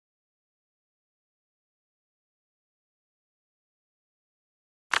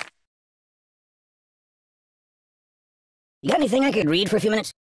You got anything I could read for a few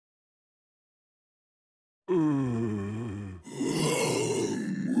minutes?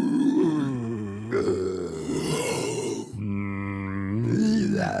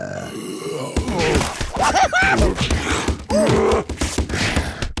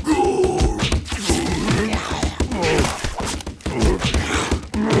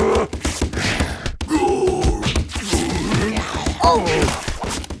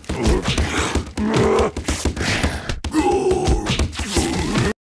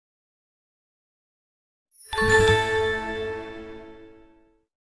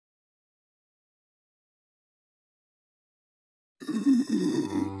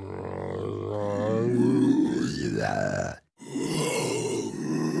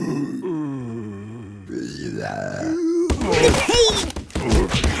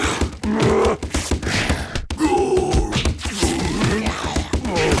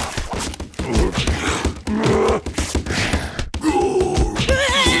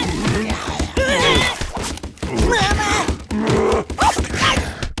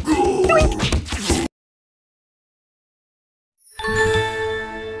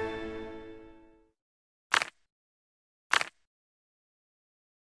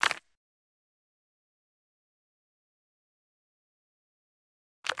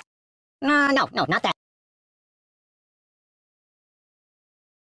 No, not that.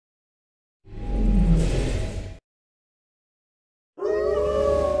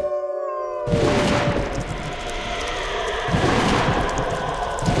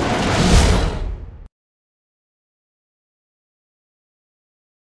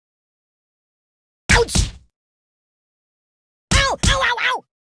 Ouch! Ow! Ow, ow, ow!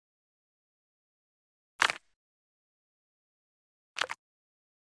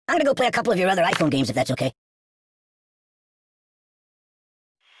 I'm gonna go play a couple of your other iPhone games if that's okay.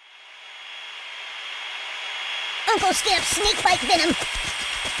 Uncle Skip, snakebite venom.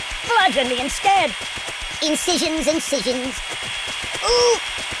 Bludgeon me instead! Incisions. Ooh!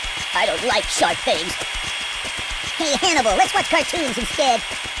 I don't like sharp things. Hey, Hannibal, let's watch cartoons instead.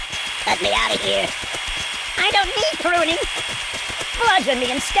 Let me out of here. I don't need pruning! Bludgeon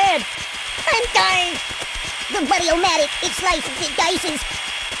me instead! I'm dying! The Buddy-O-Matic, it's life if it dices.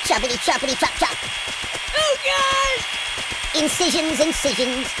 Choppity choppity chop chop. Oh, God! Incisions.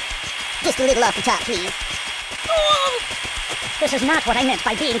 Just a little off the top, please. Oh! This is not what I meant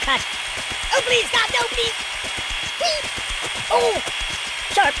by being cut. Oh, please, God, no, please! Oh!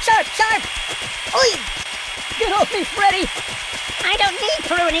 Sharp! Oi! Get off me, Freddy! I don't need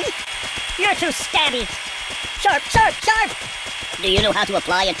pruning! You're too stabby! Sharp! Do you know how to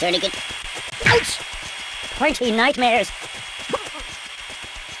apply a tourniquet? Ouch! Pointy nightmares!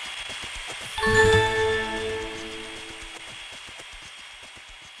 I'm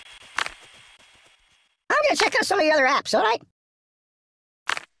gonna check out some of your other apps, alright?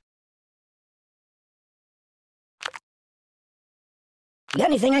 You got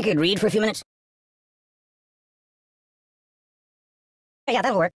anything I could read for a few minutes? Yeah,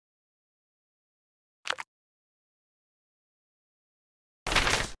 that'll work.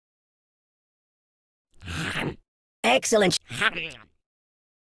 Excellent.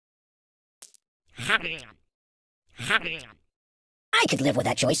 I could live with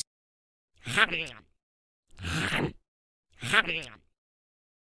that choice.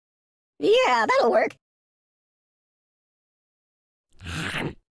 Yeah, that'll work.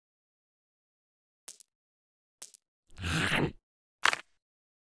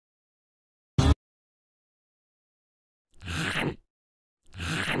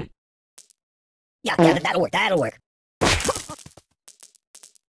 Yeah, that'll work.